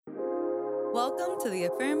Welcome to the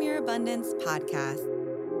Affirm Your Abundance podcast,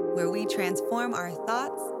 where we transform our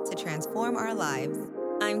thoughts to transform our lives.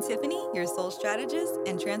 I'm Tiffany, your soul strategist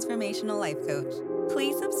and transformational life coach.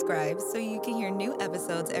 Please subscribe so you can hear new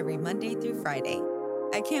episodes every Monday through Friday.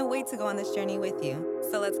 I can't wait to go on this journey with you,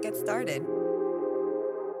 so let's get started.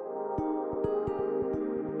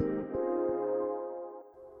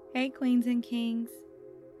 Hey, queens and kings.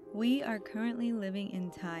 We are currently living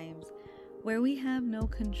in times where we have no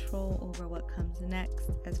control over what comes next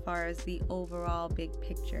as far as the overall big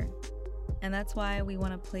picture. And that's why we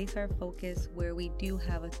want to place our focus where we do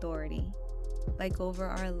have authority, like over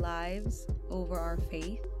our lives, over our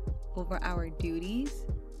faith, over our duties.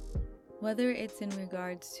 Whether it's in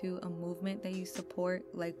regards to a movement that you support,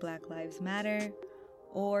 like Black Lives Matter,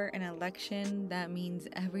 or an election that means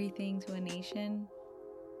everything to a nation,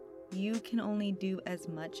 you can only do as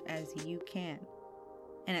much as you can.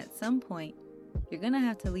 And at some point, you're going to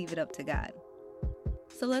have to leave it up to God.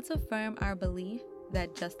 So let's affirm our belief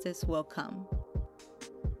that justice will come.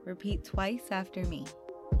 Repeat twice after me.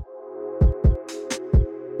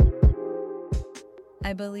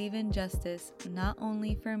 I believe in justice not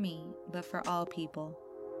only for me, but for all people.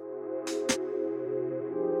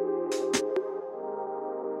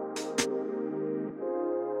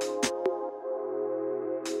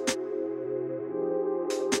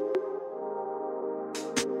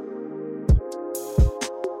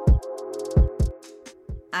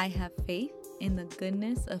 I have faith in the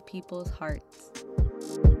goodness of people's hearts.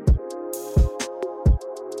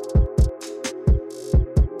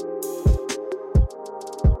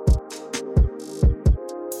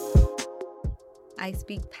 I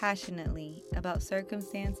speak passionately about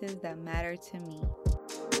circumstances that matter to me.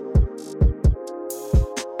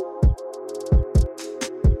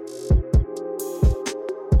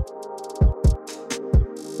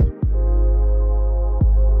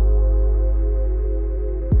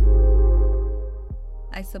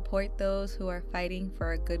 I support those who are fighting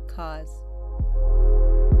for a good cause.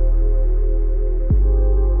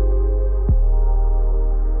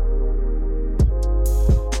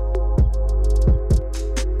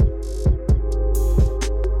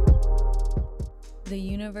 The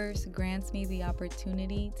universe grants me the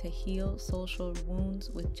opportunity to heal social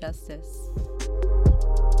wounds with justice.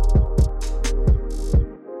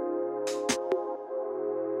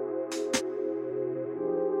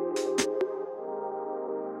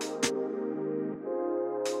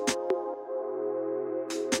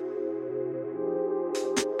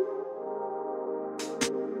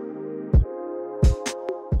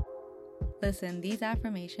 Listen, these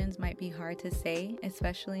affirmations might be hard to say,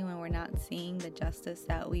 especially when we're not seeing the justice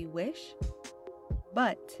that we wish,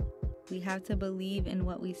 but we have to believe in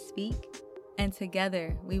what we speak, and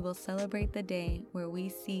together we will celebrate the day where we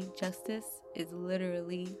see justice is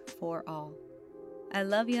literally for all. I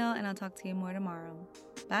love y'all, and I'll talk to you more tomorrow.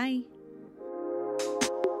 Bye.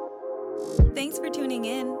 Thanks for tuning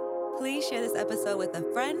in. Please share this episode with a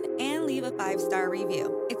friend and leave a 5-star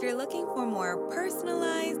review. If you're looking for more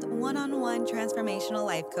personalized, one-on-one transformational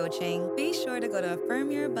life coaching, be sure to go to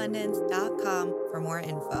affirmyourabundance.com for more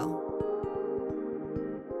info.